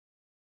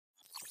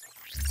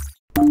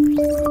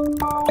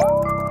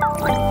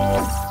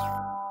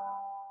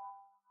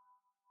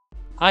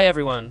Hi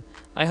everyone,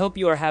 I hope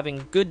you are having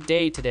a good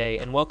day today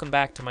and welcome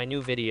back to my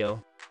new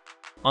video.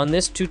 On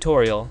this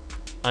tutorial,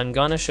 I'm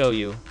gonna show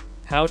you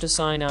how to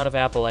sign out of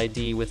Apple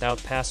ID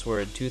without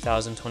password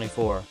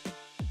 2024.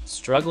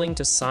 Struggling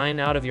to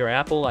sign out of your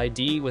Apple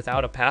ID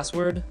without a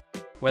password?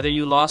 Whether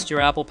you lost your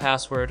Apple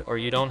password or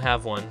you don't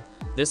have one,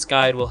 this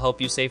guide will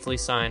help you safely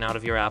sign out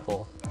of your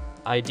Apple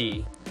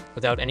ID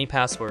without any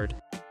password.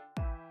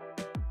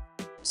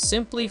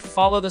 Simply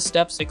follow the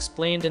steps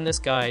explained in this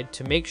guide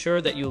to make sure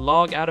that you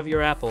log out of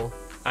your Apple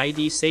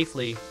ID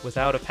safely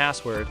without a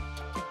password.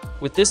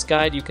 With this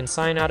guide, you can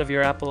sign out of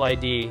your Apple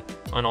ID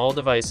on all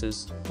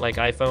devices like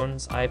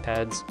iPhones,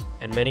 iPads,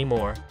 and many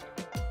more.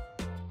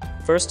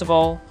 First of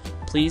all,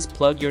 please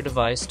plug your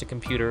device to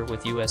computer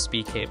with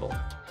USB cable.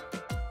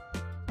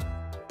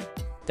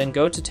 Then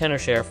go to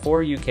Tenorshare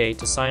for UK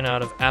to sign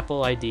out of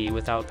Apple ID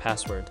without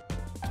password.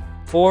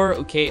 For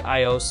UK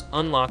iOS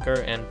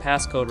unlocker and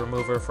passcode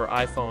remover for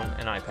iPhone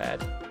and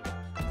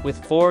iPad.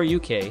 With For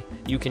UK,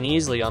 you can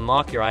easily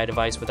unlock your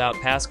iDevice without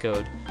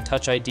passcode,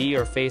 Touch ID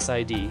or Face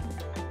ID.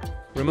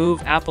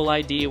 Remove Apple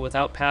ID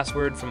without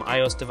password from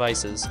iOS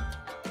devices.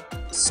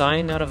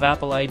 Sign out of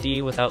Apple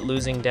ID without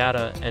losing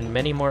data and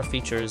many more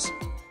features.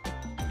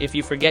 If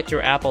you forget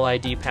your Apple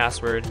ID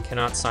password and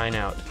cannot sign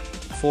out,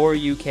 For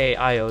UK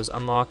iOS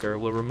unlocker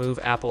will remove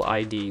Apple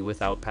ID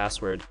without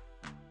password.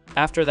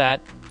 After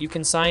that, you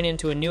can sign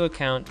into a new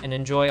account and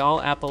enjoy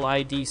all Apple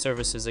ID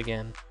services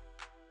again.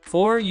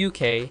 For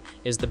UK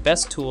is the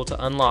best tool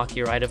to unlock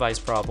your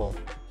iDevice problem.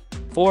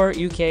 For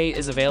UK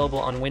is available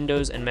on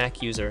Windows and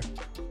Mac user.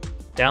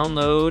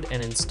 Download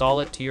and install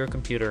it to your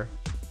computer.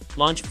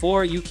 Launch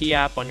For UK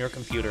app on your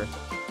computer.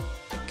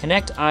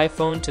 Connect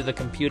iPhone to the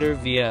computer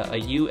via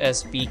a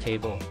USB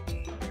cable.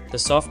 The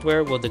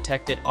software will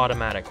detect it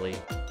automatically.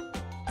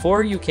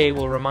 For UK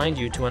will remind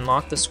you to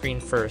unlock the screen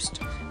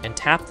first and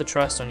tap the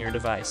trust on your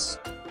device.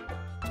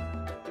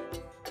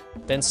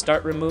 Then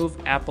start Remove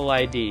Apple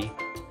ID.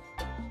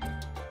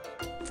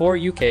 For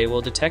UK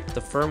will detect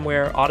the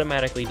firmware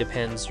automatically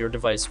depends your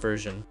device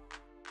version.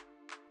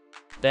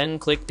 Then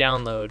click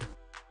Download.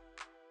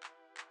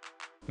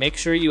 Make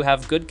sure you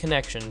have good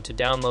connection to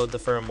download the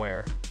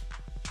firmware.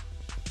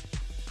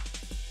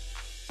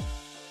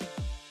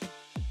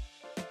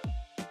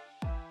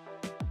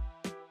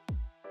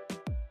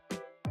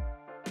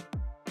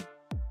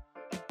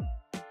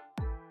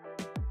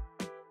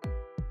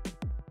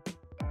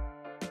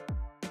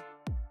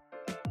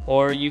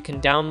 Or you can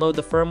download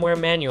the firmware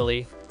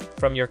manually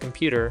from your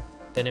computer,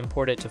 then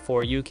import it to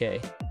For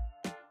UK.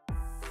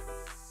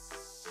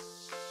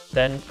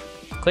 Then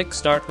click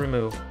Start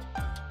Remove.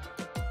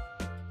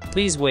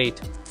 Please wait,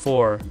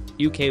 For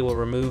UK will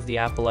remove the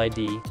Apple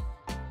ID.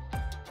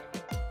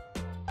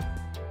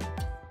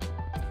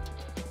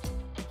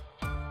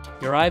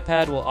 Your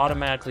iPad will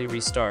automatically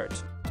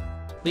restart.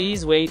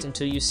 Please wait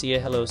until you see a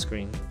hello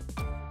screen.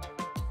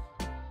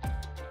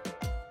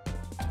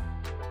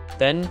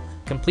 Then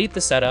complete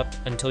the setup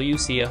until you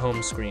see a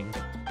home screen.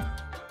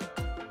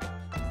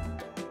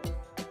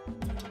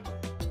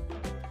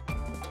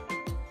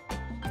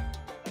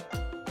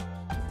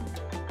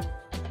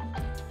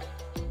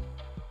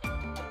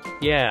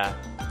 Yeah,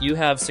 you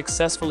have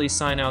successfully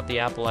signed out the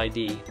Apple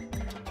ID.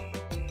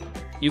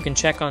 You can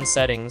check on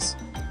settings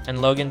and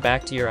log in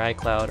back to your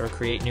iCloud or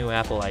create new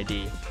Apple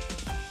ID.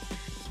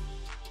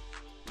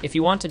 If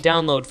you want to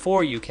download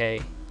For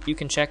UK, you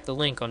can check the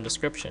link on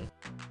description.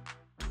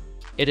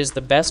 It is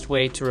the best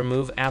way to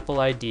remove Apple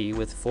ID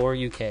with For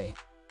UK.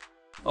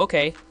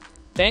 Okay,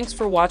 thanks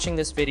for watching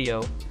this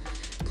video.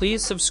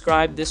 Please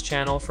subscribe this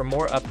channel for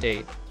more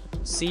update.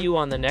 See you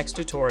on the next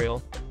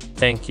tutorial.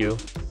 Thank you.